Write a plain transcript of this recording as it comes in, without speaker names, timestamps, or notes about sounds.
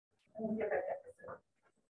Let me see if I get this.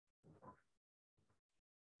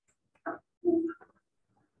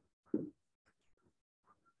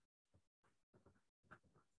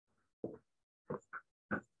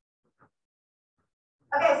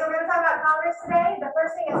 Okay, so we're going to talk about Congress today. The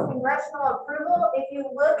first thing is congressional approval. If you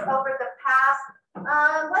look over the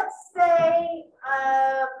past, let's say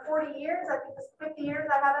 40 years, I think it's 50 years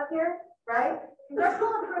I have up here, right?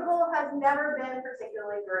 Congressional approval has never been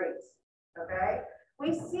particularly great, okay?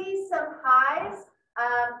 We see some highs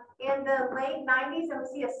in the late 90s, and we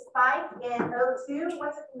see a spike in 02.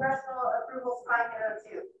 What's a congressional approval spike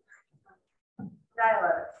in 02?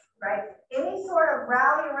 9/11, right? Any sort of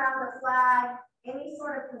rally around the flag, any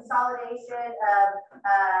sort of consolidation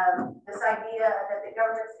of this idea that the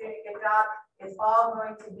government's doing a good job is all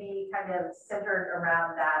going to be kind of centered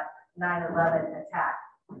around that 9/11 attack.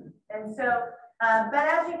 And so, but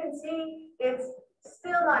as you can see, it's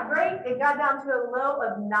still not great. It got down to a low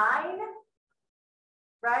of 9,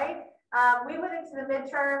 right? We went into the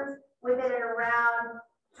midterms with it at around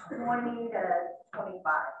 20 to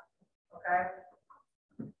 25, okay?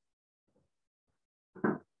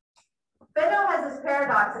 Benno has this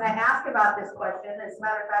paradox, and I asked about this question. As a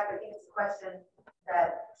matter of fact, I think it's a question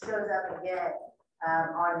that shows up again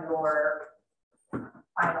on your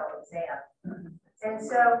final exam. And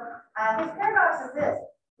so his paradox is this: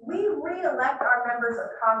 we re-elect our members of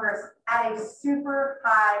Congress at a super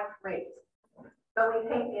high rate, but we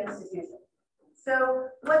hate the institution. So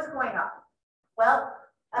what's going on? Well,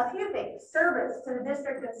 a few things. Service to the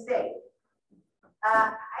district and state.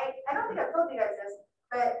 I don't think I've told you guys this,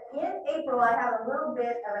 but in April, I had a little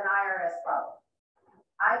bit of an IRS problem.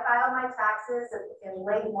 I filed my taxes in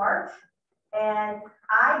late March, and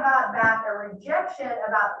I got back a rejection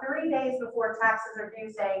about 3 days before taxes are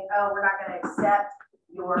due saying, oh, we're not going to accept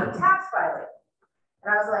your tax filing.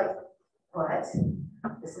 And I was like,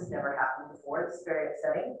 what? This has never happened before. This is very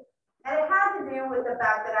upsetting. And it had to do with the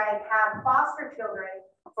fact that I had had foster children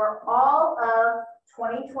for all of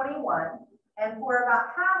 2021 and for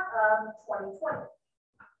about half of 2020.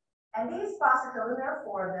 And these foster children, there are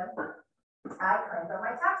 4 of them, I claimed on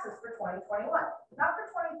my taxes for 2021, not for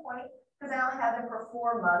 2020, because I only had them for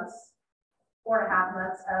 4 months, 4.5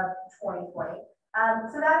 months of 2020.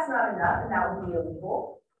 So that's not enough, and that would be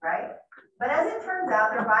illegal, right? But as it turns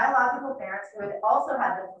out, their biological parents, who had also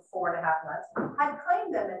had them for 4.5 months, had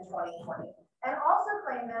claimed them in 2020 and also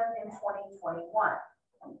claimed them in 2021,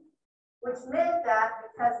 which meant that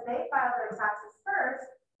because they filed their taxes first,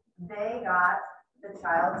 they got the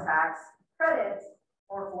child tax credits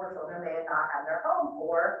for 4 children they had not had their home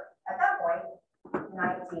for, at that point,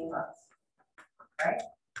 19 months, right?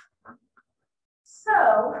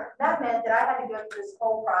 So that meant that I had to go through this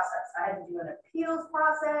whole process. I had to do an appeals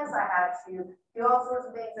process. I had to do all sorts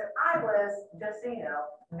of things that I was, just so you know,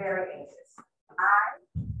 very anxious.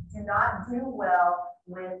 I do not do well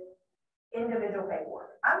with individual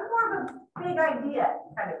paperwork. I'm more of a big idea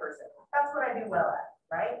kind of person. That's what I do well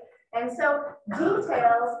at, right? And so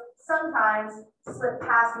details sometimes slip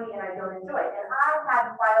past me and I don't enjoy it. And I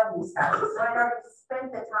had filed these taxes, so I'd already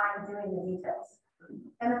spent the time doing the details.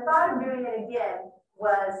 And the thought of doing it again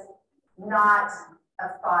was not a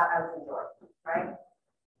thought I would enjoy, right?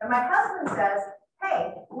 And my husband says,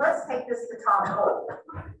 hey, let's take this to Tom Cole.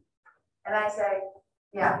 And I say,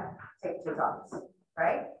 yeah, take it to his office,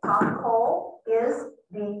 right? Tom Cole is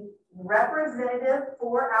the representative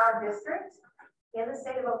for our district in the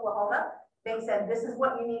state of Oklahoma. They said, this is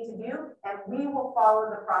what you need to do, and we will follow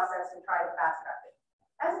the process and try to fast track it.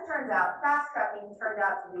 As it turns out, fast tracking turned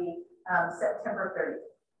out to be September 30th.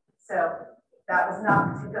 So that was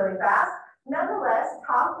not particularly fast. Nonetheless,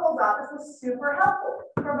 Tom Cole's office was super helpful,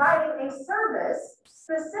 providing a service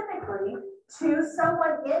specifically to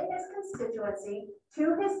someone in his constituency,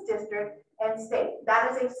 to his district and state.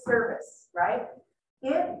 That is a service, right?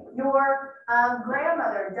 If your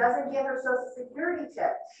grandmother doesn't get her Social Security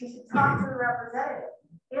check, she should talk to the representative.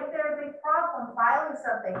 If there's a problem filing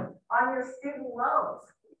something on your student loans,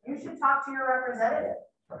 you should talk to your representative,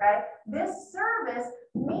 okay? This service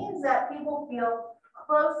means that people feel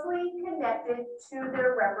closely connected to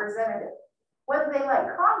their representative. Whether they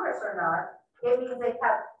like Congress or not, it means they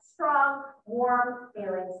have strong, warm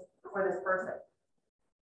feelings for this person.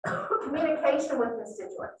 Communication with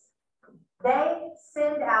constituents. They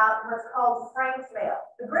send out what's called franked mail.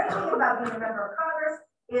 The great thing about being a member of Congress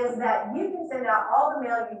is that you can send out all the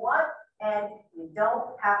mail you want and you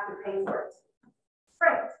don't have to pay for it. It's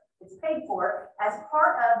franked. It's paid for as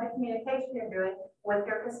part of the communication you're doing with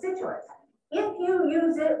your constituents. If you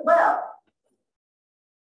use it well,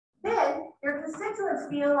 then your constituents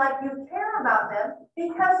feel like you care about them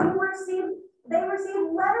because you receive They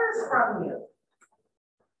receive letters from you,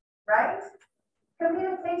 right?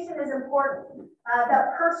 Communication is important.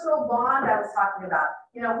 That personal bond I was talking about,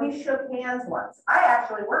 you know, we shook hands once. I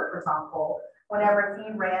actually worked for Tom Cole whenever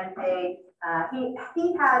he ran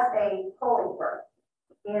he has a polling firm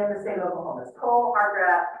in the state of Oklahoma. It's Cole,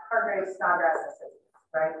 Hargrave, Snodgrass, and Associates,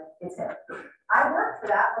 right? It's him. I worked for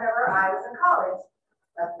that whenever I was in college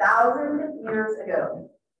 1,000 years ago,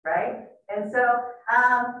 right? And so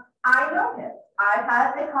I know him. I've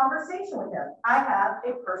had a conversation with him. I have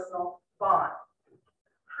a personal bond.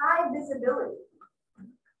 High visibility.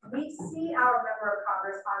 We see our member of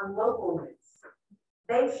Congress on local news.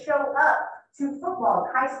 They show up to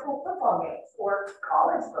high school football games or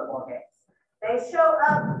college football games. They show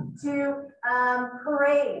up to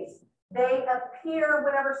parades. They appear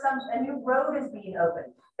whenever a new road is being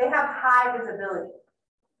opened. They have high visibility.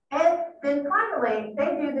 And then finally,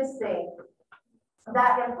 they do this thing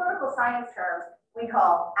that in political science terms, we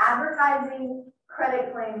call advertising,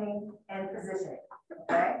 credit claiming, and positioning,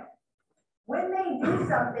 okay? When they do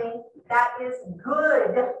something that is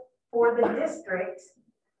good for the district,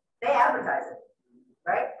 they advertise it,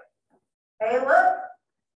 right? Hey, look,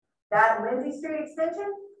 that Lindsay Street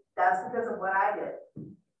extension, that's because of what I did.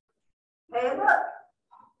 Hey, look,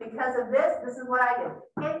 because of this, this is what I did.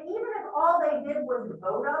 And even if all they did was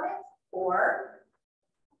vote on it, or,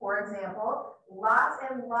 for example, lots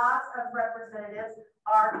and lots of representatives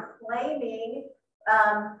are claiming,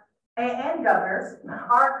 and governors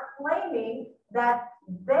are claiming that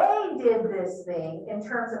they did this thing in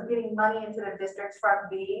terms of getting money into their districts from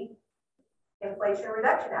the Inflation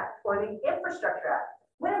Reduction Act or the Infrastructure Act,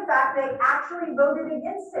 when in fact they actually voted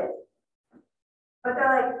against it. But they're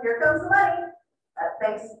like, here comes the money,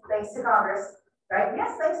 thanks to Congress, right?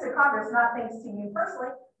 Yes, thanks to Congress, not thanks to you personally,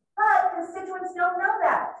 but constituents don't know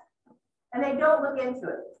that. And they don't look into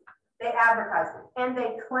it. They advertise it and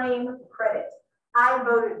they claim credit. I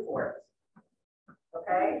voted for it,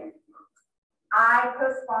 okay? I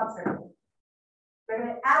co-sponsored it. They're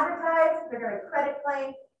gonna advertise, they're gonna credit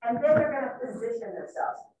claim, and then they're gonna position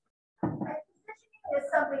themselves. And positioning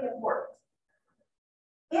is something important.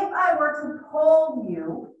 If I were to poll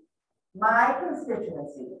you, my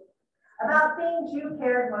constituency, about things you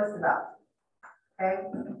cared most about, okay?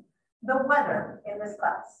 The weather in this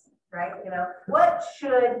class, right? You know, what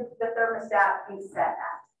should the thermostat be set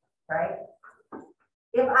at, right?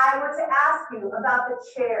 If I were to ask you about the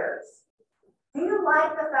chairs, do you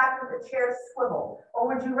like the fact that the chairs swivel, or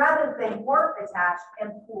would you rather they weren't attached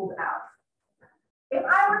and pulled out? If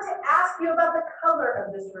I were to ask you about the color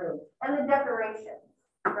of this room and the decoration,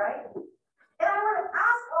 right? And I were to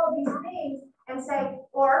ask all these things and say,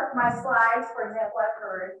 or my slides, for example, I've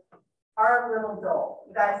heard, are a little dull.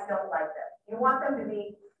 You guys don't like them. You want them to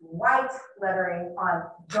be white lettering on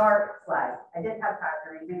dark slides. I didn't have time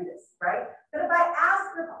to redo this, right? But if I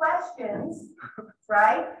ask the questions,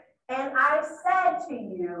 right, and I said to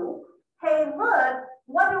you, hey, look,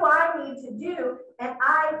 what do I need to do? And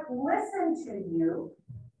I listen to you,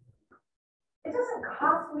 it doesn't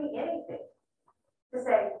cost me anything to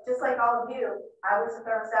say, just like all of you, I wish the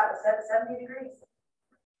thermostat was set at 70 degrees.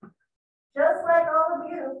 Just like all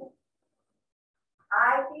of you,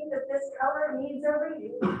 I think that this color needs a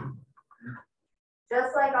redo.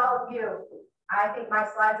 Just like all of you, I think my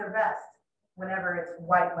slides are best whenever it's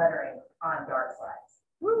white lettering on dark slides.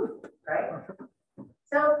 Woo, right?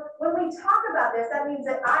 So when we talk about this, that means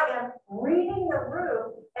that I am reading the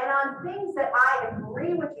room, and on things that I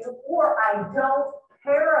agree with you or I don't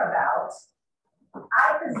care about,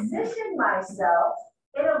 I position myself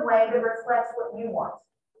in a way that reflects what you want.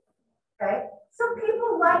 Okay? So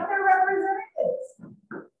people like their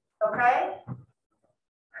representatives. Okay?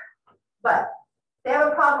 But they have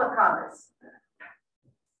a problem with Congress.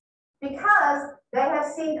 Because they have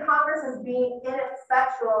seen Congress as being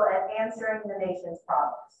ineffectual at answering the nation's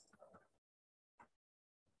problems.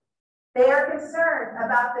 They are concerned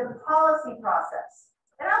about the policy process.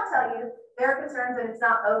 And I'll tell you, they're concerned that it's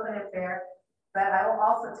not open and fair, but I will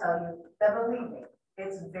also tell you that, believe me,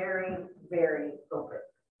 it's very, very open,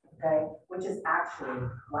 okay? Which is actually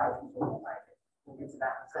why people don't like it. We'll get to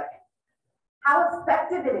that in a second. How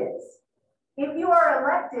effective it is. If you are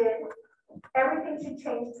elected, everything should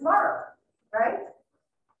change tomorrow, right?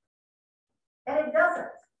 And it doesn't.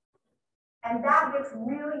 And that gets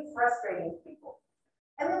really frustrating to people.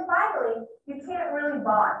 And then finally, you can't really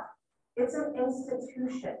bond. It's an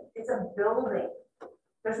institution. It's a building.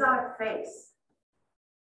 There's not a face.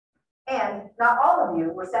 And not all of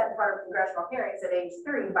you were set in front of congressional hearings at age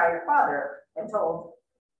 3 by your father and told,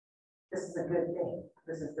 this is a good thing.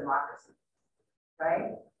 This is democracy,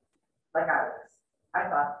 right? Like I was. I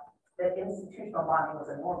thought that institutional bonding was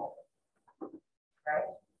a normal thing, right?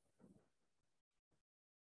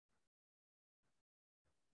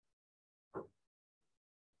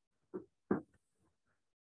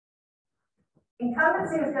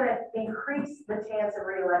 Incumbency is going to increase the chance of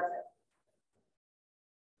re-election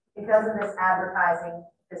because of this advertising,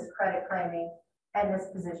 this credit claiming, and this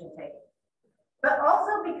position taking. But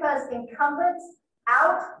also because incumbents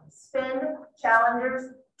outspend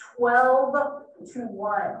challengers 12 to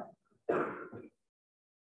 1. 12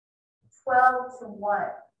 to 1.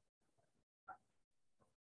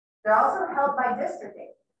 They're also helped by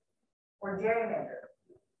districting or gerrymandering.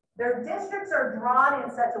 Their districts are drawn in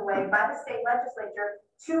such a way by the state legislature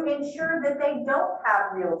to ensure that they don't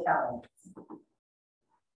have real challenges.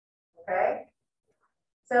 Okay?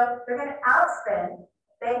 So they're going to outspend.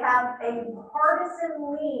 They have a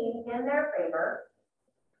partisan lean in their favor,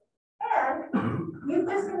 and you've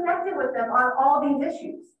disconnected with them on all these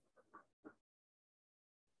issues.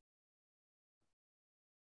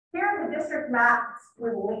 Here are the district maps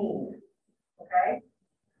with lean. Okay?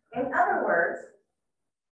 In other words,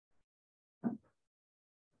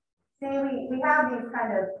 see, we have these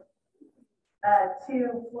kind of to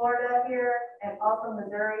Florida here and also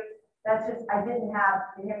Missouri. That's just, I didn't have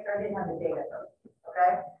New Hampshire, I didn't have the data from,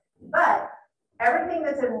 okay? But everything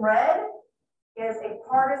that's in red is a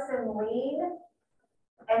partisan lean,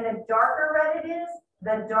 and the darker red it is,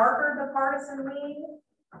 the darker the partisan lean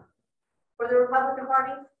for the Republican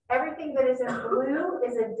Party. Everything that is in blue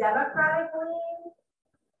is a Democratic lean,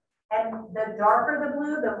 and the darker the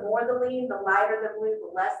blue, the more the lean, the lighter the blue, the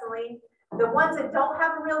less the lean. The ones that don't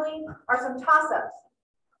have a real lean are some toss-ups.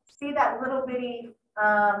 See that little bitty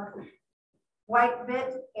white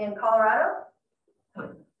bit in Colorado?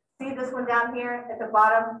 See this one down here at the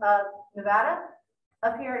bottom of Nevada?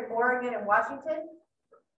 Up here in Oregon and Washington?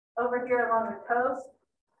 Over here along the coast?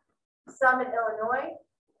 Some in Illinois?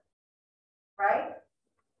 Right?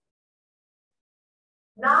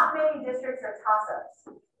 Not many districts are toss-ups.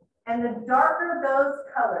 And the darker those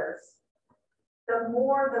colors, the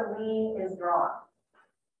more the lean is drawn.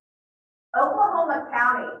 Oklahoma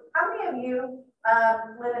County. How many of you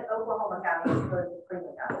live in Oklahoma County as opposed to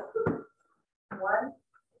Cleveland County? 1,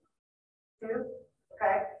 2,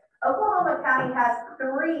 okay. Oklahoma County has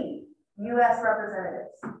 3 U.S.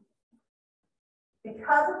 representatives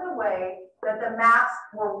because of the way that the maps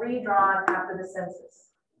were redrawn after the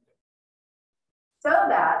census. So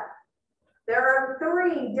that there are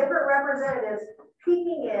 3 different representatives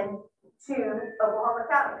peeking in to Oklahoma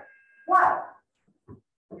County. Why?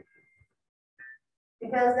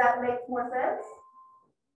 Because that makes more sense?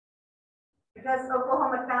 Because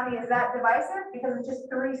Oklahoma County is that divisive? Because it's just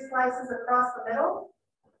 3 slices across the middle?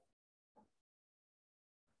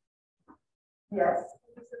 Yes.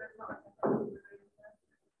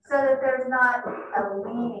 So that there's not a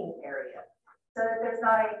leaning area. So that there's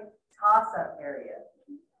not a toss-up area.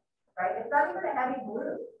 Right? It's not even a heavy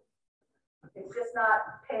blue. It's just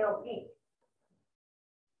not pale pink.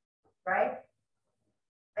 Right?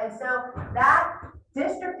 And so that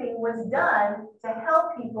districting was done to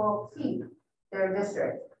help people keep their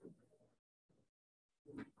district.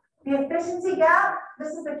 The efficiency gap,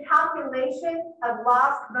 this is the calculation of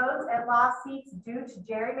lost votes and lost seats due to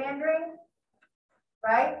gerrymandering,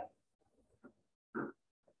 right?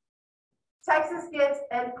 Texas gets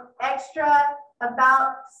an extra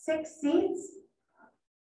about 6 seats.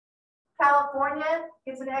 California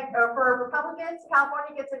gets an extra, for Republicans,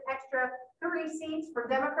 California gets an extra 3 seats for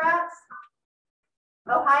Democrats.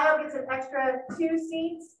 Ohio gets an extra 2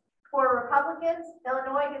 seats for Republicans.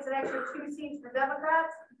 Illinois gets an extra 2 seats for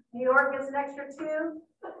Democrats. New York gets an extra 2.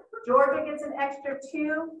 Georgia gets an extra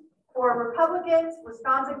 2 for Republicans.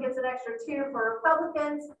 Wisconsin gets an extra 2 for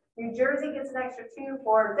Republicans. New Jersey gets an extra 2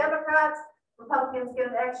 for Democrats. Republicans get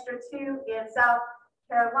an extra 2 in South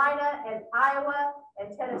Carolina and Iowa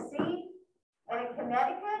and Tennessee. And in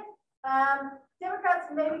Connecticut, Democrats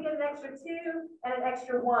maybe get an extra 2 and an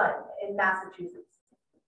extra 1 in Massachusetts.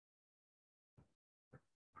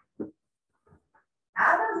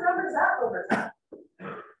 Add those numbers up over time,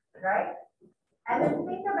 right? And then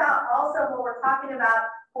think about also what we're talking about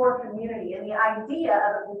for community and the idea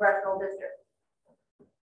of a congressional district.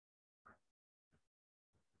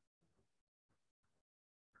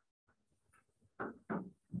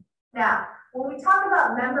 Now, when we talk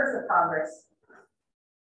about members of Congress,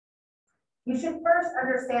 you should first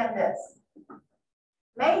understand this.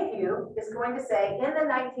 Mayhew is going to say in the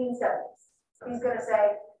 1970s, he's going to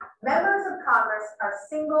say, members of Congress are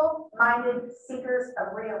single-minded seekers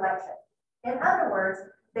of re-election. In other words,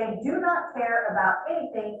 they do not care about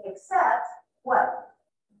anything except what?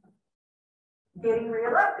 Getting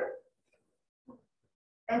re-elected,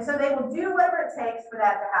 And so they will do whatever it takes for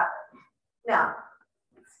that to happen. Now,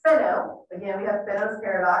 Feno, again, we have Feno's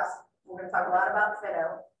paradox. We're going to talk a lot about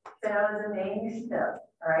Feno. Feno is a name you should know,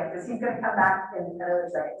 all right? Because he's going to come back in another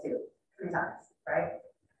second too, 3 times, right?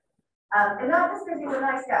 And not just because he's a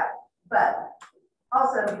nice guy, but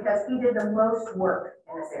also because he did the most work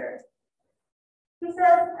in this area. He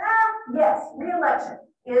says, yes, re-election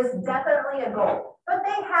is definitely a goal, but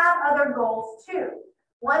they have other goals too.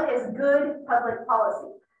 One is good public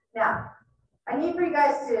policy. Now, I need for you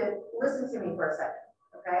guys to listen to me for a second,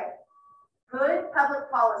 okay? Good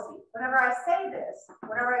public policy. Whenever I say this,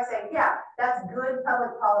 whenever I say, yeah, that's good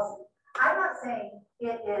public policy, I'm not saying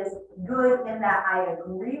it is good in that I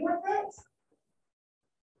agree with it.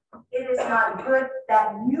 It is not good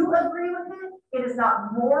that you agree with it. It is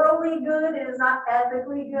not morally good. It is not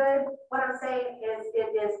ethically good. What I'm saying is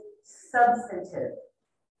it is substantive,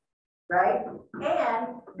 right?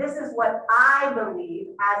 And this is what I believe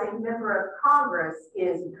as a member of Congress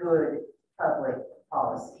is good public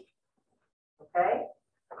policy. Okay?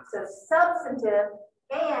 So substantive,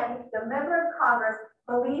 and the member of Congress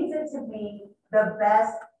believes it to be the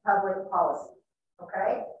best public policy.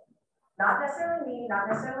 Okay? Not necessarily me, not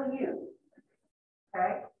necessarily you.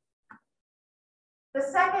 Okay? The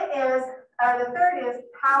third is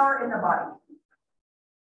power in the body.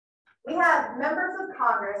 We have members of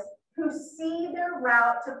Congress who see their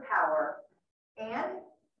route to power and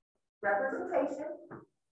representation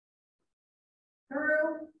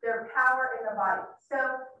through their power in the body. So,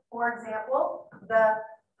 for example, the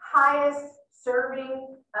highest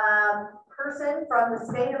serving person from the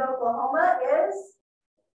state of Oklahoma is,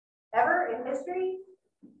 ever in history?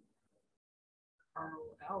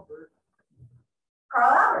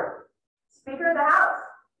 Carl Albert, Speaker of the House,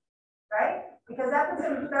 right? Because that puts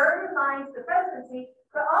him third in line to the presidency,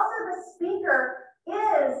 but also the Speaker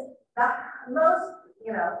is the most,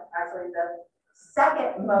 actually the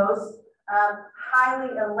second most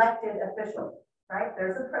highly elected official, right?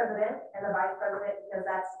 There's the president and the vice president because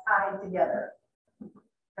that's tied together,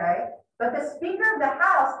 okay? But the Speaker of the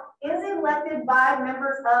House is elected by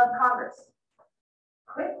members of Congress.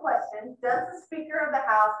 Quick question, does the Speaker of the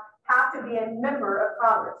House have to be a member of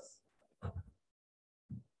Congress?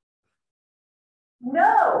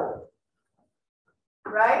 No,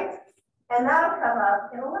 right? And that'll come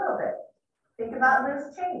up in a little bit. Think about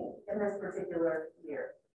Liz Cheney in this particular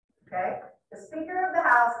year, okay? The Speaker of the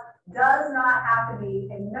House does not have to be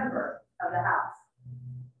a member of the House.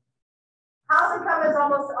 House incumbents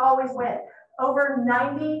almost always win, over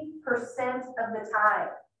 90% of the time.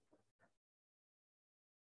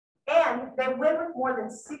 And they win with more than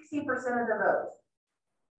 60% of the votes.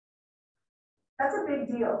 That's a big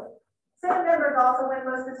deal. Senate members also win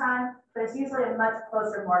most of the time, but it's usually in much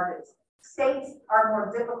closer margins. States are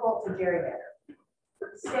more difficult to gerrymander.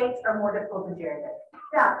 States are more difficult to gerrymander.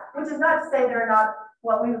 Now, which is not to say they're not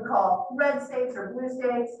what we would call red states or blue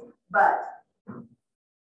states, but.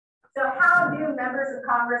 So how do members of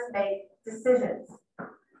Congress make decisions?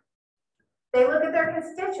 They look at their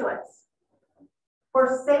constituents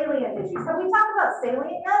for salient issues. Have we talked about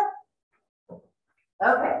salient yet?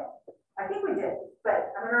 Okay, I think we did,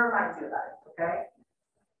 but I'm going to remind you about it, okay?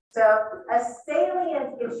 So a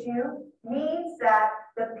salient issue means that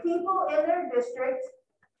the people in their district,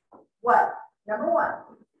 what? Number one,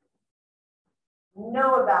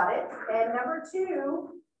 know about it, and number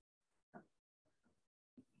two,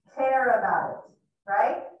 care about it,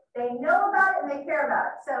 right? They know about it and they care about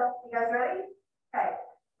it. So, you guys ready? Okay.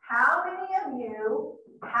 How many of you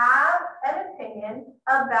have an opinion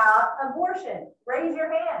about abortion? Raise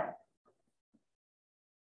your hand.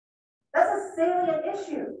 That's a salient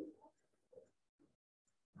issue.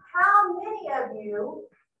 How many of you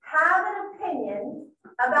have an opinion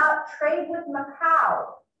about trade with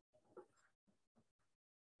Macau?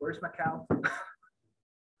 Where's Macau?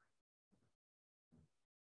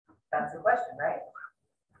 That's the question, right?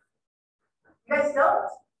 You guys don't.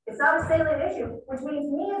 It's not a salient issue, which means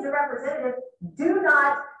me as a representative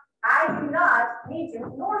I do not need to,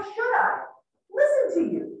 nor should I, listen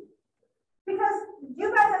to you. Because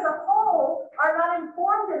you guys as a whole are not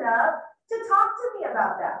informed enough to talk to me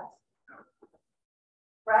about that.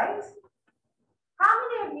 Right? How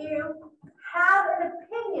many of you have an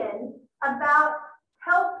opinion about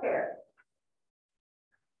healthcare?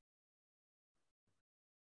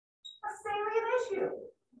 A salient issue.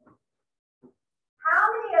 How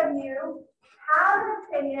many of you have an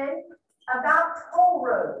opinion about toll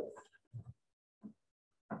roads?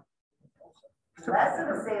 Less of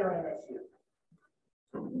a salient issue.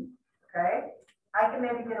 Okay? I can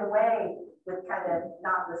maybe get away with kind of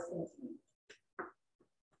not listening to you.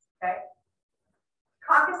 Okay?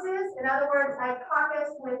 Caucuses, in other words, I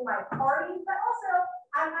caucus with my party, but also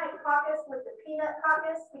I might caucus with the peanut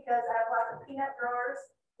caucus because I have lots of peanut growers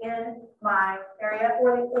in my area,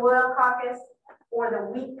 or the oil caucus, or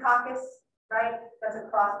the wheat caucus, right? That's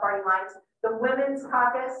across party lines. The women's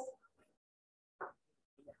caucus,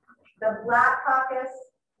 the black caucus,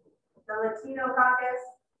 the Latino caucus,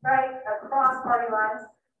 right? Across party lines.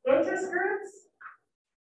 Interest groups.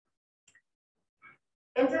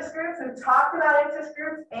 Interest groups, we've talked about interest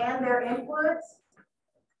groups and their influence.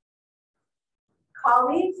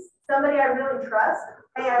 Colleagues, somebody I really trust.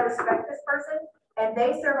 Hey, I respect this person, and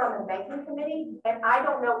they serve on the banking committee, and I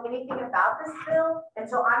don't know anything about this bill, and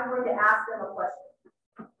so I'm going to ask them a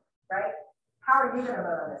question, right? How are you going to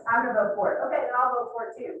vote on this? I'm going to vote for it. Okay, then I'll vote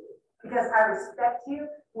for it too, because I respect you.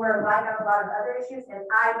 We're aligned on a lot of other issues, and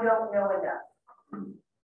I don't know enough.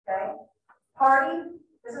 Okay? Party,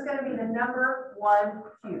 this is going to be the number one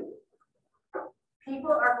cue.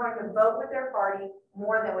 People are going to vote with their party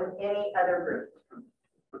more than with any other group.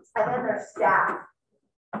 And then their staff.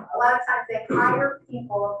 A lot of times they hire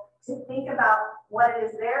people to think about what it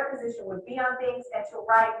is their position would be on things and to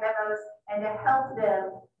write memos and to help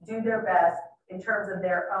them do their best in terms of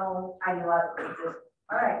their own ideological position.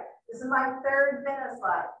 All right, this is my third minute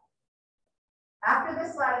slide. After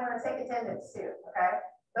this slide, I'm going to take attendance too, okay?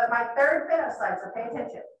 But my third minute slide, so pay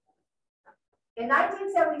attention. In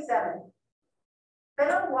 1977,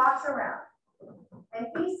 Fennell walks around and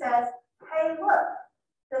he says, hey, look,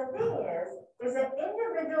 the thing is that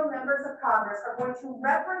individual members of Congress are going to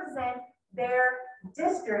represent their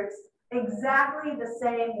districts exactly the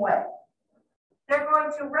same way. They're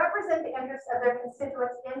going to represent the interests of their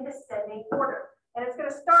constituents in descending order. And it's going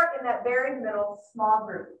to start in that very middle small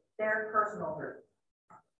group, their personal group.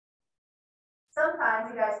 Sometimes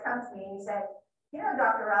you guys come to me and you say, you know,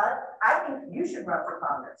 Dr. Rowlett, I think you should run for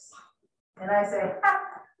Congress. And I say, ha,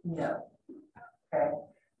 no. Okay.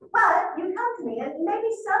 But you come to me and maybe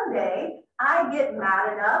someday I get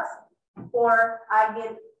mad enough, or I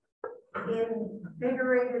get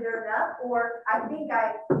invigorated enough, or I think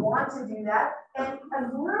I want to do that. And a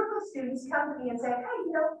group of students come to me and say, hey,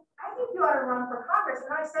 you know, I think you ought to run for Congress.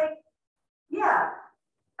 And I say, yeah,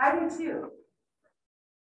 I do too.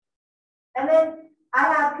 And then I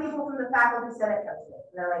have people from the faculty senate come to me.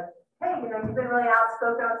 And they're like, hey, you know, you've been really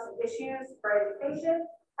outspoken on some issues for education.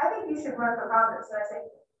 I think you should run for Congress. And I say,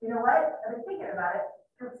 you know what? I've been thinking about it.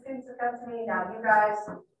 Group of students have come to me, now you guys.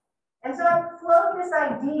 And so I float this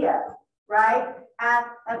idea, right, at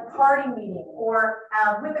a party meeting or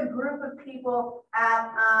with a group of people at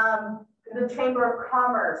the Chamber of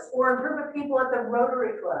Commerce or a group of people at the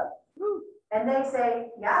Rotary Club. And they say,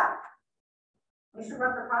 yeah, you should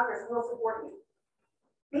run for Congress, we'll support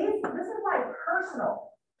you. This is my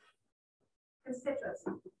personal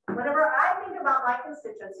constituency. Whenever I think about my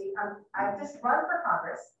constituency, I've just run for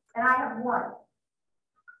Congress and I have won.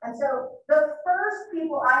 And so the first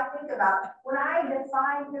people I think about when I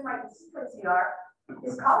define who my constituency are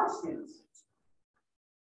is college students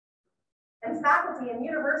and faculty and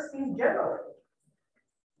universities generally,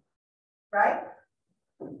 right?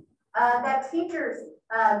 That teachers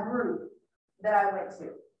group that I went to.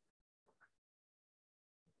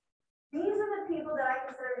 These are the people that I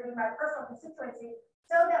consider to be my personal constituency,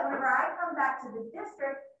 so that whenever I come back to the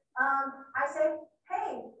district, I say,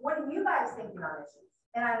 hey, what are you guys thinking on issues?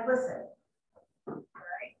 And I listen. All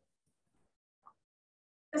right.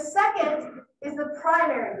 The second is the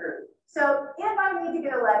primary group. So if I need to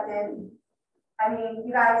get elected, I mean,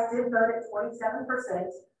 you guys did vote at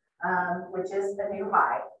 27%, which is a new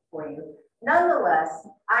high for you. Nonetheless,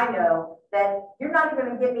 I know that you're not even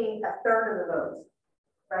going to give me a third of the votes,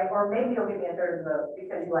 right? Or maybe you'll give me a third of the vote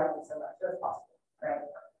because you like me so much. That's possible, right?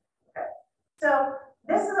 Okay. So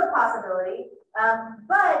this is a possibility,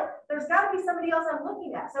 but there's got to be somebody else I'm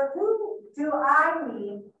looking at. So who do I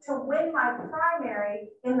need to win my primary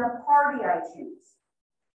in the party I choose?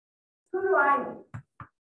 Who do I need?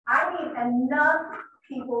 I need enough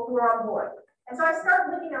people who are on board. And so I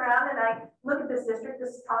start looking around and I look at this district.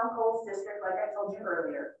 This is Tom Cole's district, like I told you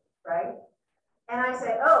earlier, right? And I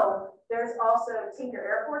say, oh, there's also Tinker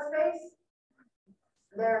Air Force Base.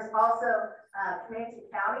 There's also Comanche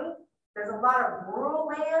County. There's a lot of rural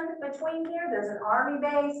land between here. There's an Army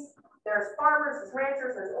base. There's farmers, there's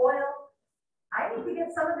ranchers, there's oil. I need to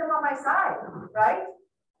get some of them on my side, right?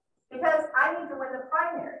 Because I need to win the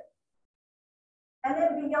primary. And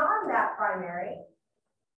then beyond that primary,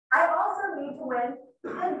 I also need to win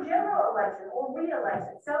the general election or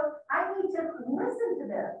re-election. So I need to listen to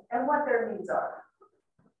them and what their needs are.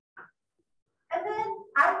 And then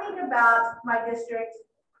I think about my district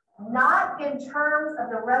not in terms of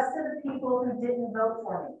the rest of the people who didn't vote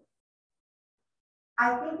for me.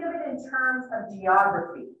 I think of it in terms of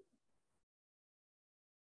geography.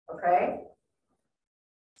 Okay?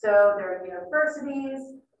 So there are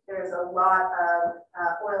universities, there's a lot of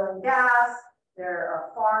oil and gas, there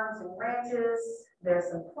are farms and ranches, there's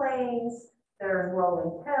some plains, there's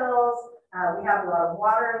rolling hills. We have a lot of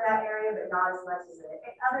water in that area, but not as much as in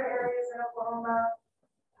other areas in Oklahoma,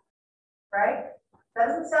 right? That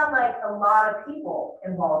doesn't sound like a lot of people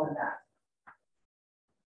involved in that.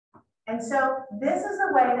 And so this is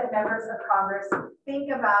the way that members of Congress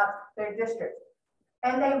think about their district.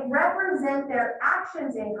 And they represent their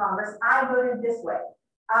actions in Congress. I voted this way.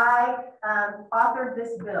 I authored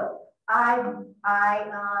this bill. I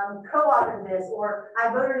co-authored this, or I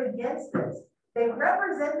voted against this. They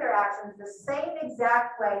represent their actions the same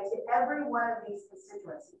exact way to every one of these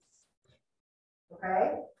constituencies.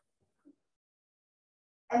 Okay?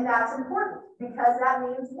 And that's important because that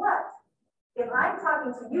means what? If I'm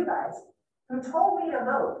talking to you guys who told me to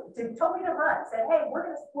vote, told me to run, said, hey, we're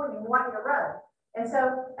going to support you, we want you to run. And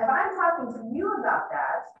so if I'm talking to you about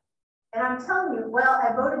that, and I'm telling you, well,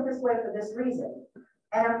 I voted this way for this reason,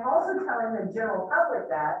 and I'm also telling the general public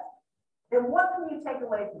that, then what can you take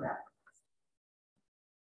away from that?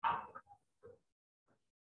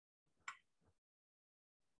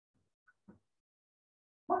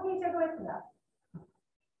 What can you take away from that?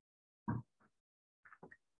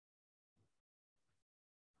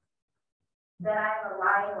 That I'm a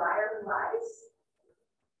lying liar who lies?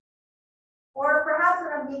 Or perhaps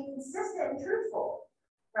that I'm being consistent and truthful,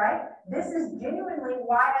 right? This is genuinely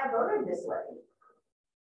why I voted this way,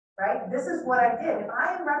 right? This is what I did. If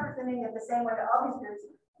I am representing it the same way to all these groups,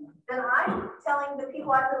 then I'm telling the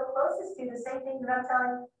people I feel closest to the same thing that I'm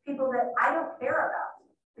telling people that I don't care about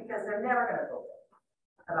because they're never going to vote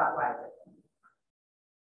about what I did.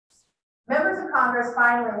 Members of Congress,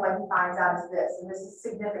 finally, what he finds out is this, and this is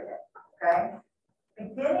significant, okay?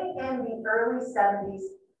 Beginning in the early 70s,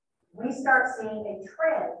 we start seeing a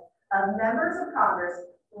trend of members of Congress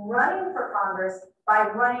running for Congress by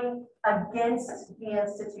running against the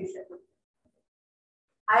institution.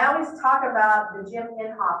 I always talk about the Jim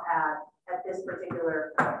Inhofe ad at this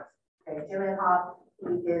particular point. Okay, Jim Inhofe,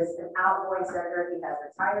 he is an outgoing senator, he has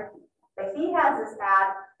retired, but he has this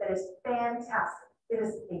ad that is fantastic. It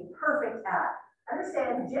is a perfect ad.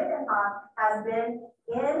 Understand, Jim Inhofe has been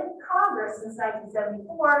in Congress since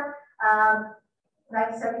 1974.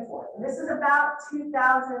 1974. And this is about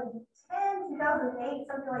 2010, 2008,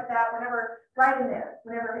 something like that, whenever, right in there,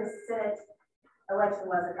 whenever his Senate election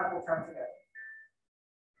was a couple of terms ago.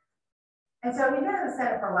 And so he's been in the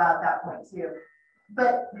Senate for a while at that point too.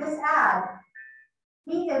 But this ad,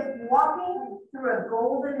 he is walking through a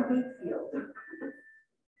golden wheat field.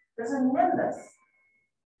 There's a nimbus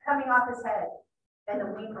coming off his head and the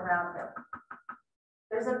wheat around him.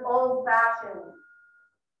 There's an old-fashioned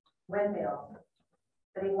windmill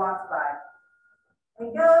that he walks by. And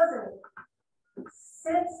he goes and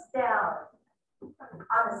sits down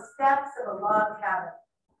on the steps of a log cabin.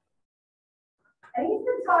 And he's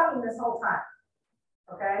been talking this whole time,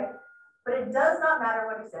 okay? But it does not matter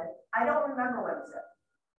what he said. I don't remember what he said.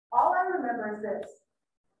 All I remember is this,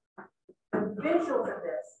 the visuals of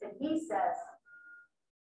this. And he says,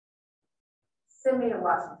 send me to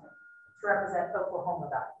Washington to represent Oklahoma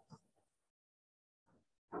values.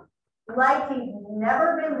 Like he'd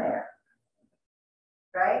never been there,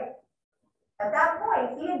 right? At that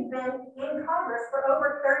point, he had been in Congress for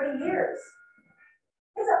over 30 years.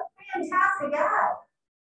 It's a fantastic ad.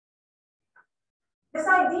 This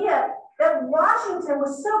idea that Washington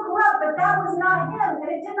was so corrupt, but that was not him,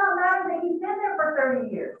 and it did not matter that he'd been there for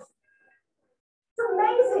 30 years. It's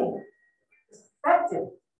amazing. It's effective.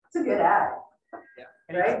 It's a good ad. Yeah,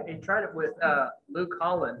 and right? he tried it with Luke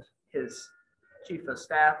Holland, his chief of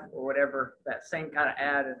staff or whatever, that same kind of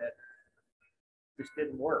ad, and it just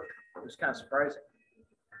didn't work. It was kind of surprising.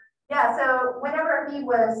 Yeah, so whenever he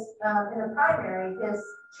was in the primary, his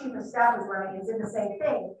chief of staff was running and did the same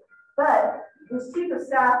thing, but his chief of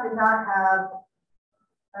staff did not have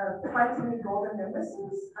quite too many golden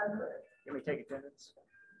nimbuses. Unclear. Can we take attendance?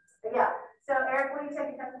 Yeah, so Eric, will you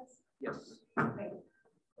take attendance? Yes. Thank you.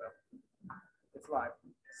 Well, it's live.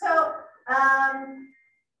 So,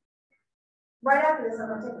 right after this, I'm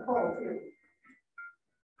going to take a poll too.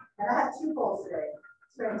 And I have 2 polls today.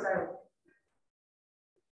 It's very exciting.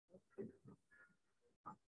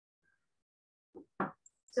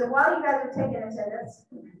 So while you guys are taking attendance,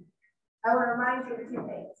 I want to remind you of 2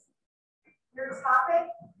 things. Your topic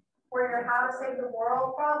for your How to Save the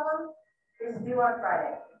World problem is due on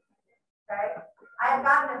Friday. okay? I have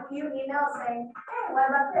gotten a few emails saying, hey, what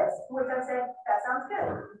about this? To which I said, that sounds good.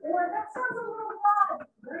 Or that sounds a little broad,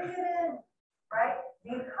 bring it in, right?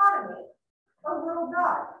 The economy, a little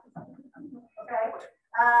broad, okay?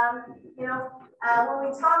 When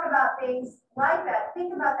we talk about things like that,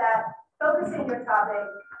 think about that, focus in your topic,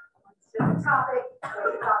 the topic,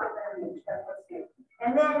 or the topic that we do.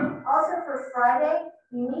 And then also for Friday,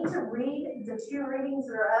 you need to read the 2 readings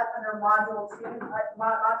that are up under module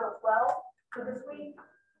 12 for this week,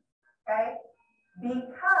 okay?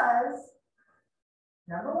 Because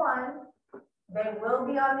number 1, they will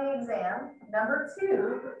be on the exam. Number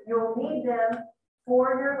 2, you'll need them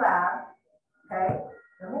for your lab, okay?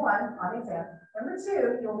 Number 1, on the exam. Number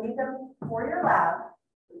 2, you'll need them for your lab,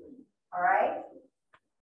 all right?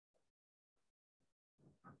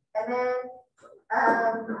 And then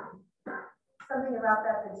something about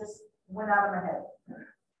that just went out of my head.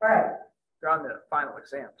 All right. They're on the final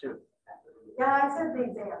exam too. Yeah, I said the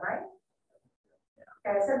exam, right?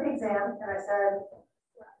 Okay, I said the exam, and I said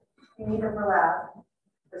you need them for lab.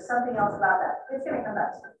 There's something else about that. It's gonna come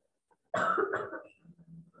back to me.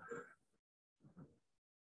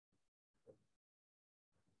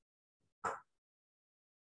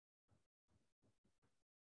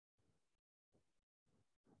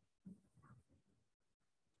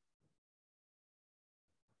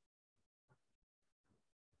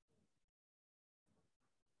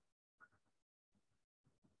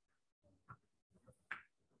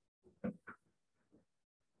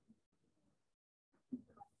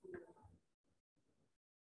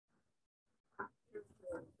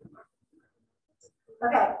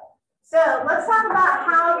 Okay, so let's talk about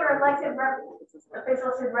how your elected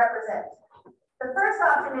official should represent. The first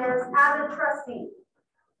option is as a trustee.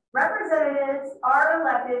 Representatives are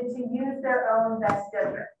elected to use their own best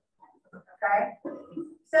judgment. Okay,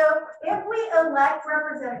 so if we elect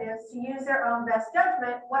representatives to use their own best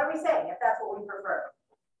judgment, what are we saying if that's what we prefer?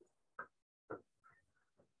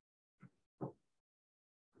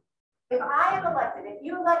 If I am elected, if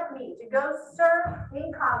you elect me to go serve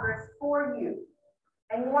in Congress for you,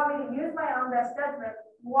 and you want me to use my own best judgment,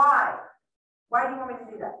 why? Why do you want me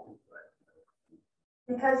to do that?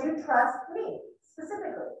 Because you trust me,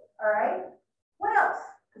 specifically, all right? What else?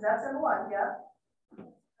 Because that's number 1, yeah?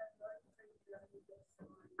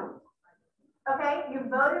 Okay, you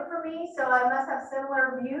voted for me, so I must have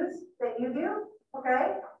similar views that you do,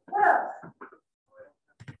 okay? What else?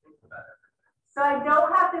 So I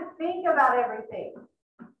don't have to think about everything,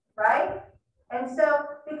 right? And so,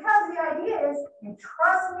 because the idea is you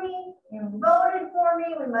trust me, you voted for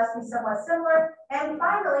me, we must be somewhat similar. And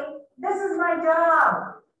finally, this is my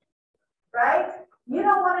job, right? You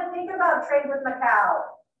don't want to think about trade with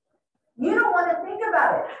Macau. You don't want to think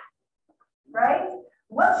about it, right?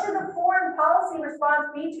 What should the foreign policy response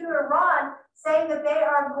be to Iran saying that they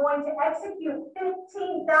are going to execute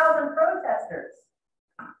 15,000 protesters?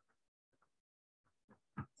 Do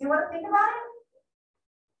you want to think about it?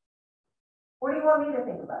 Or do you want me to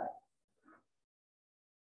think about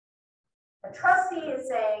it? A trustee is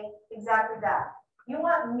saying exactly that. You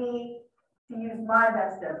want me to use my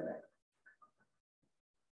best judgment.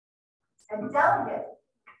 A delegate,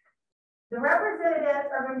 the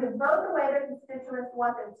representatives are going to vote the way their constituents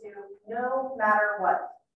want them to, no matter what.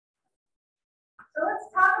 So let's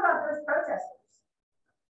talk about those protesters.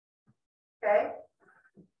 Okay?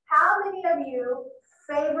 How many of you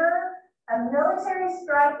favor a military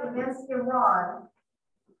strike against Iran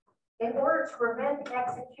in order to prevent the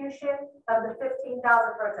execution of the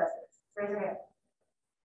 15,000 protesters? Raise your hand.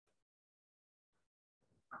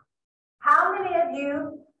 How many of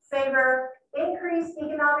you favor increased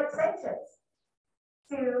economic sanctions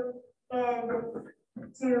to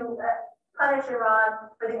punish Iran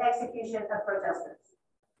for the execution of protesters?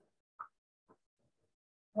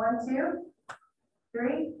 1, 2,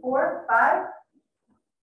 3, 4, 5.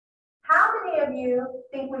 How many of you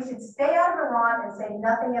think we should stay out of Iran and say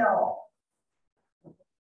nothing at all?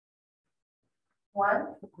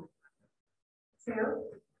 1, 2.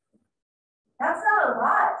 That's not a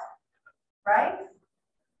lot, right?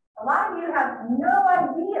 A lot of you have no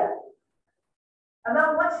idea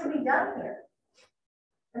about what should be done here.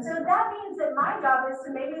 And so that means that my job is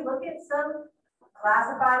to maybe look at some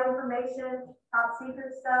classified information, top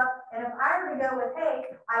secret stuff. And if I were to go with, hey,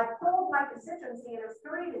 I polled my constituency and it was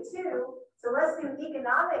 3-2, so let's do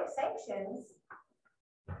economic sanctions,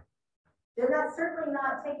 then that's certainly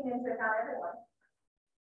not taking into account everyone,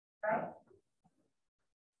 right?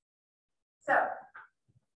 So,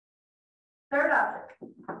 third option.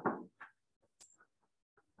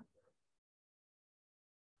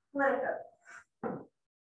 Politico.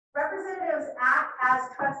 Representatives act as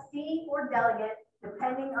trustee or delegate,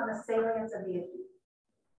 depending on the salience of the issue.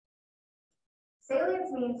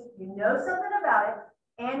 Salience means you know something about it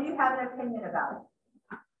and you have an opinion about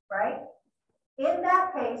it, right? In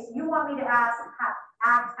that case, you want me to act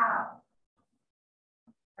how?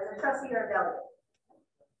 As a trustee or a delegate?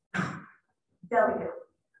 Delegate.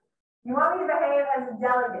 You want me to behave as a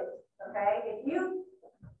delegate, okay? If you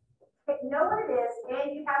know what it is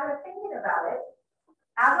and you have an opinion about it,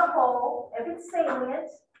 as a whole, if it's salient,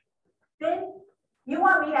 then you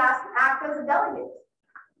want me to act as a delegate.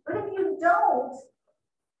 But if you don't,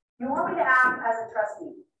 you want me to act as a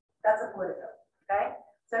trustee. That's a politico, okay?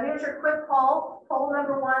 So here's your quick poll, poll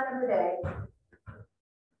number 1 of the day.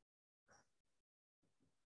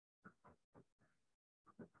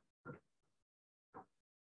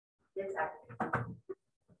 It's active.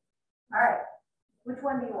 All right, which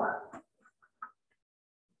one do you want?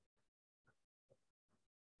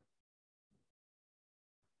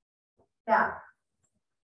 Now,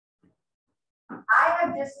 I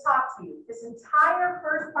have just talked to you this entire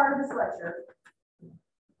first part of this lecture,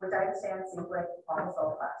 which I understand seems like almost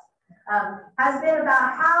all class, has been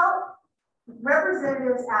about how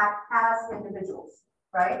representatives act as individuals,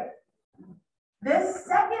 right? This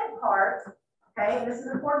second part, okay, and this is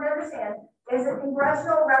important to understand, is a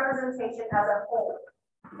congressional representation as a whole.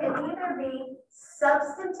 It can either be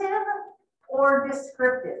substantive or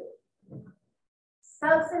descriptive.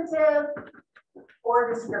 Substantive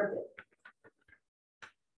or descriptive.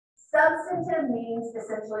 Substantive means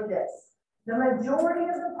essentially this: the majority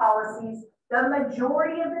of the policies, the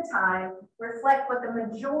majority of the time, reflect what the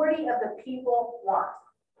majority of the people want.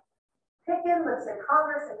 Pickens looks at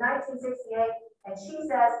Congress in 1968 and she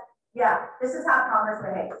says, yeah, this is how Congress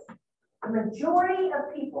behaves. The majority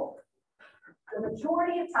of people, the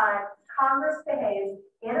majority of time, Congress behaves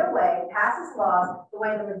in a way, passes laws the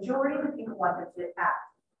way the majority of the people want them to act.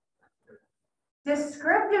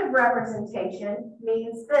 Descriptive representation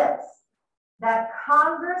means this: that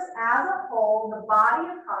Congress as a whole, the body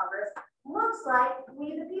of Congress, looks like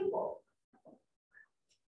we the people.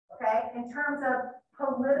 Okay, in terms of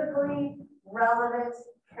politically relevant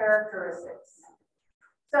characteristics.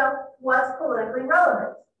 So what's politically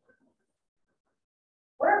relevant?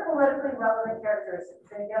 What are politically relevant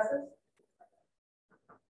characteristics? Any guesses?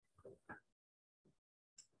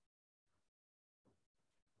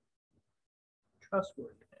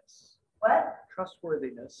 Trustworthiness. What?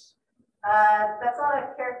 Trustworthiness. That's not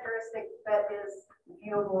a characteristic that is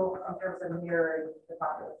viewable in terms of mirroring the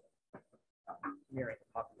population. Mirroring the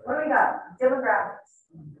population. What do we got?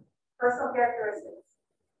 Demographics. Personal characteristics.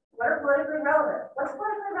 What are politically relevant? What's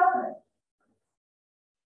politically relevant?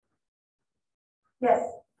 Yes.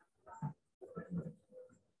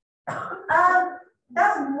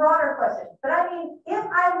 That's a broader question. But I mean, if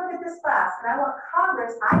I look at this class and I want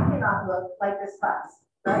Congress, I cannot look like this class,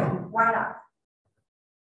 right? Why not?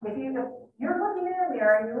 If you're looking in a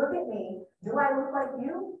mirror and you look at me, do I look like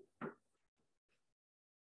you?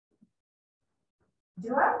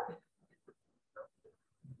 Do I?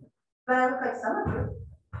 But I look like some of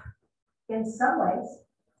you in some ways,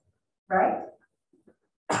 right?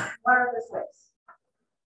 What are those ways?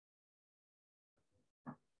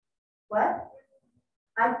 What?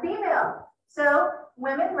 I'm female. So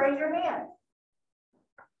women, raise your hand.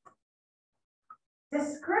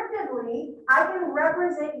 Descriptively, I can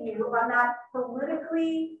represent you on that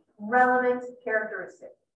politically relevant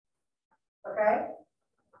characteristic. Okay?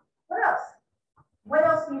 What else? What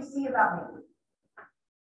else do you see about me?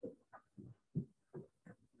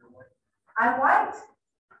 I'm white.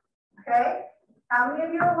 Okay? How many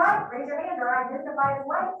of you are white? Raise your hand, or identify as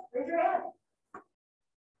white. Raise your hand.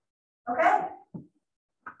 Okay?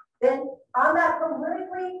 Then on that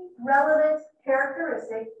politically relevant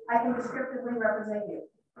characteristic, I can descriptively represent you.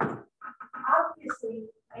 Obviously,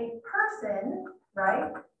 a person,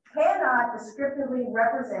 right, cannot descriptively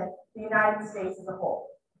represent the United States as a whole,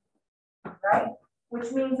 right?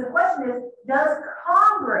 Which means the question is, does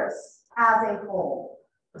Congress as a whole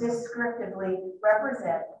descriptively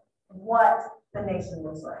represent what the nation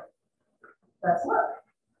looks like? Let's look.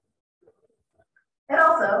 And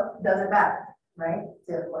also, does it matter, right? It's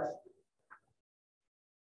the other question.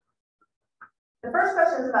 The first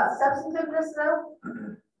question is about substantiveness, though.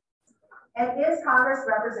 And is Congress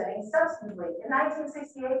representing substantively? In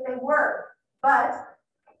 1968, they were. But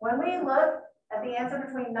when we look at the answer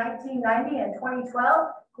between 1990 and 2012,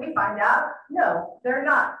 we find out, no, they're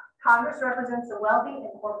not. Congress represents the wealthy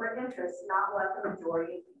and corporate interests, not what the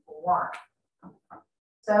majority of people want.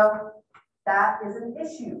 So that is an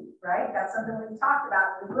issue, right? That's something we've talked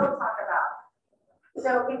about, we will talk about.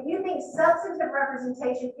 So if you think substantive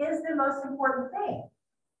representation is the most important thing,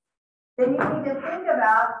 then you need to think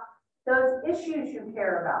about those issues you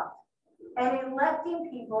care about and electing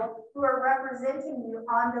people who are representing you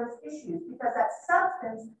on those issues, because that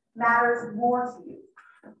substance matters more to you.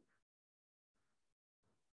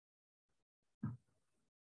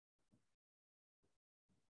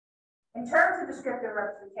 In terms of descriptive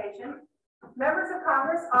representation, members of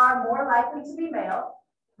Congress are more likely to be male.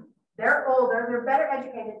 They're older, they're better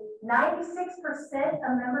educated. 96%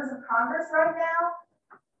 of members of Congress right now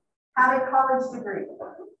have a college degree.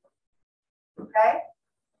 Okay?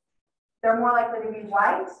 They're more likely to be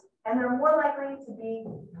white, and they're more likely to be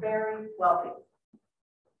very wealthy.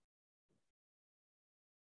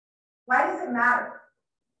 Why does it matter?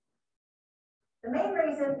 The main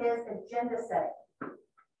reason is agenda setting.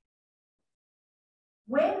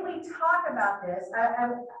 When we talk about this,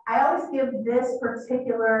 I always give this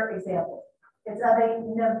particular example. It's of a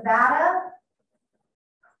Nevada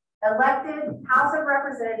elected House of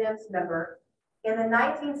Representatives member in the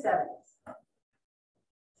 1970s.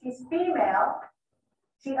 She's female.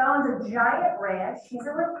 She owns a giant ranch. She's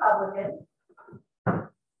a Republican.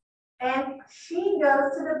 And she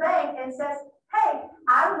goes to the bank and says, hey,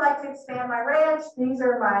 I would like to expand my ranch. This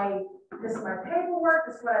is my paperwork.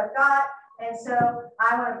 This is what I've got. And so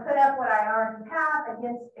I want to put up what I already have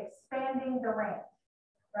against expanding the ranch,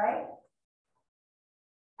 right?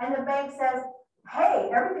 And the bank says, hey,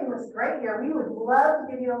 everything looks great here. We would love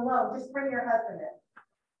to give you a loan. Just bring your husband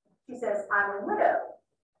in. She says, I'm a widow.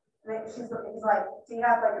 He's like, do you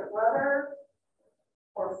have like a brother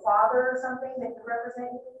or father or something that could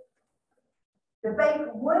represent you? The bank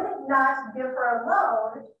would not give her a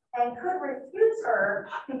loan and could refuse her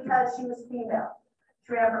because she was female.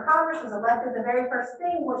 She ran for Congress, was elected. The very first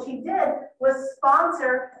thing what she did was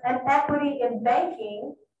sponsor an equity in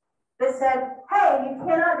banking that said, hey, you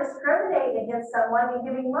cannot discriminate against someone in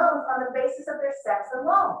giving loans on the basis of their sex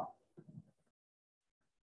alone.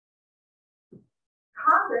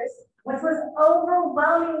 Congress, which was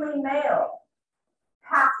overwhelmingly male,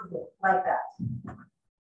 passes it like that.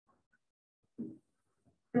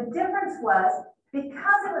 The difference was,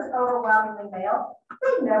 because it was overwhelmingly male,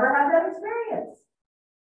 they never had that experience.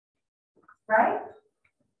 Right?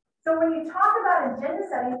 So when you talk about agenda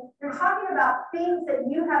setting, you're talking about things that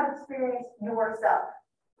you have experienced yourself.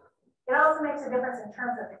 It also makes a difference in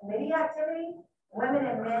terms of committee activity. Women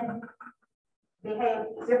and men behave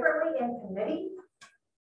differently in committee.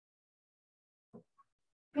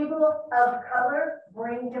 People of color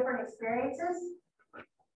bring different experiences.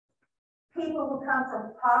 People who come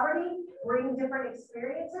from poverty bring different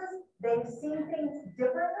experiences. They've seen things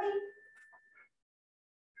differently.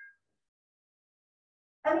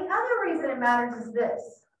 And the other reason it matters is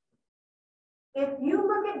this. If you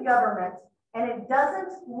look at government and it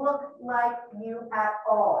doesn't look like you at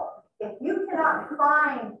all, if you cannot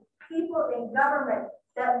find people in government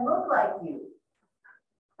that look like you,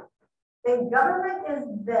 then government is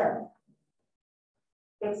them.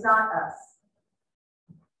 It's not us.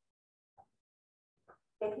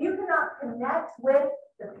 If you cannot connect with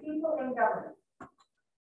the people in government,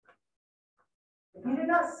 if you do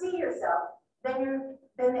not see yourself, then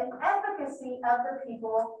the efficacy of the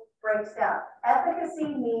people breaks down. Efficacy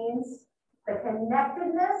means the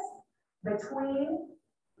connectedness between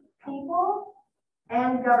people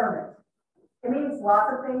and government. It means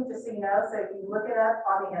lots of things, just so you know. So if you look it up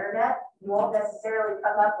on the internet, you won't necessarily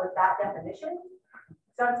come up with that definition.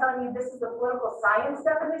 So I'm telling you, this is the political science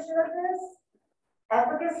definition of this.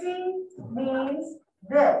 Efficacy means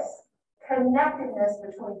this: connectedness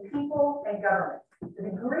between people and government. The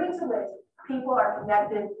degree to which people are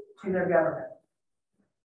connected to their government.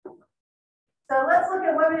 So let's look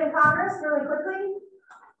at women in Congress really quickly.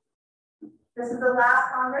 This is the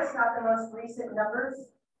last Congress, not the most recent numbers,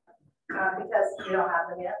 because we don't have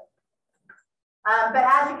them yet. But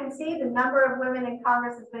as you can see, the number of women in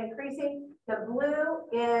Congress has been increasing. The blue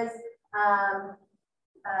is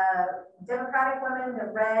Democratic women,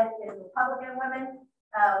 the red is Republican women.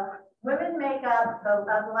 Women make up, of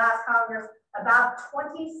the last Congress, about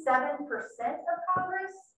 27% of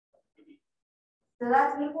Congress. So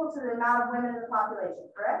that's equal to the amount of women in the population,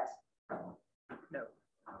 correct? No.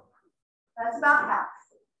 That's about half,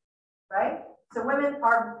 right? So women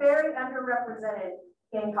are very underrepresented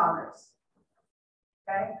in Congress.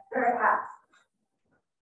 Okay, they're at half.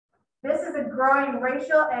 This is a growing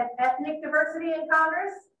racial and ethnic diversity in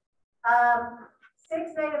Congress.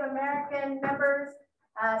 6 Native American members,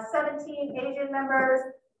 17 Asian members,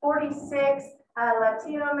 46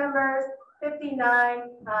 Latino members, 59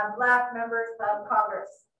 Black members of Congress.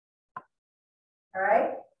 All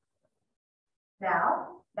right. Now,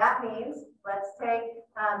 that means, let's take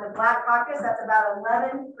the Black Caucus, that's about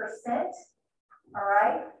 11%. All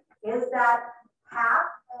right, is that half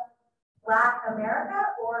of Black America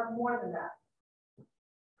or more than that?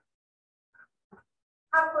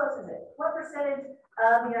 How close is it? What percentage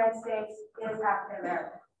of the United States is African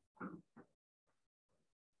American?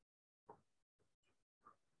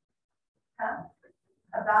 Huh?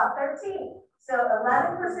 About 13. So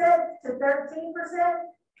 11% to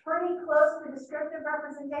 13%, pretty close to descriptive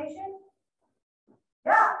representation?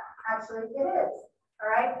 Yeah, actually it is. All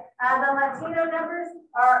right. The Latino numbers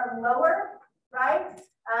are lower, right?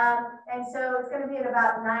 And so it's going to be at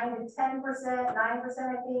about 9 to 10%, 9%,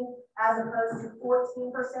 I think, as opposed to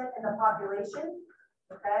 14% in the population.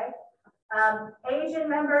 Okay. Asian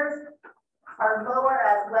members are lower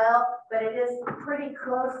as well, but it is pretty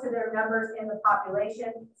close to their numbers in the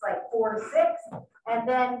population. It's like 4 to 6. And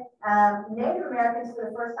then Native Americans, for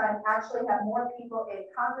the first time, actually have more people in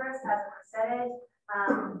Congress as a percentage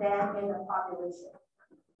than in the population.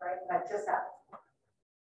 Right? That just happened.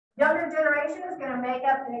 Younger generation is going to make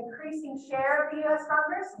up an increasing share of the U.S.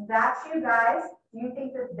 Congress. That's you guys. Do you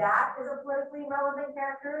think that that is a politically relevant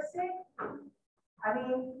characteristic? I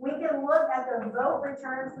mean, we can look at the vote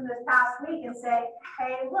returns from this past week and say,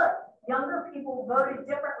 hey, look, younger people voted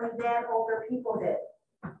differently than older people did.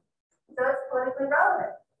 So it's politically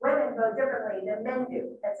relevant. Women vote differently than men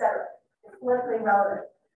do, etc. It's politically relevant.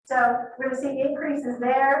 So we're going to see increases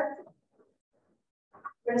there.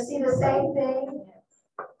 We're going to see the same thing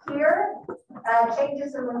here.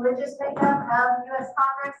 Changes in religious makeup of the U.S.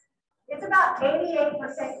 Congress. It's about 88%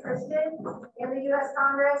 Christian in the U.S.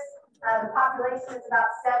 Congress. The population is about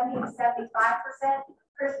 70 to 75%.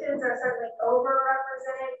 Christians are certainly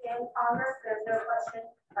overrepresented in Congress. There's no question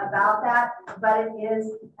about that, but it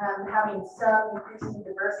is having some increasing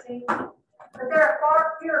diversity. But there are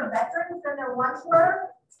far fewer veterans than there once were,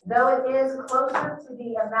 though it is closer to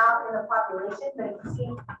the amount in the population. But if you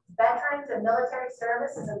see veterans and military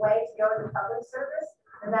service as a way to go into public service,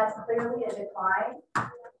 then that's clearly a decline.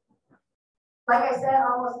 Like I said,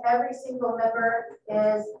 almost every single member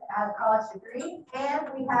has a college degree, and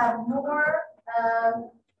we have more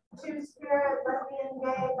two-spirit, lesbian,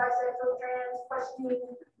 gay, bisexual, trans,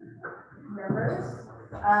 questioning members,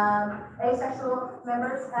 asexual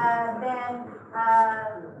members than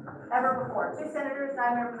ever before. 2 senators,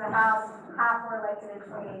 9 members of the House, half were elected in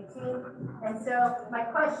 2018. And so my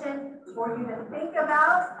question for you to think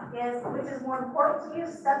about is, which is more important to you,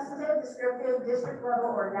 substantive, descriptive, district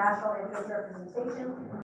level, or national interest representation?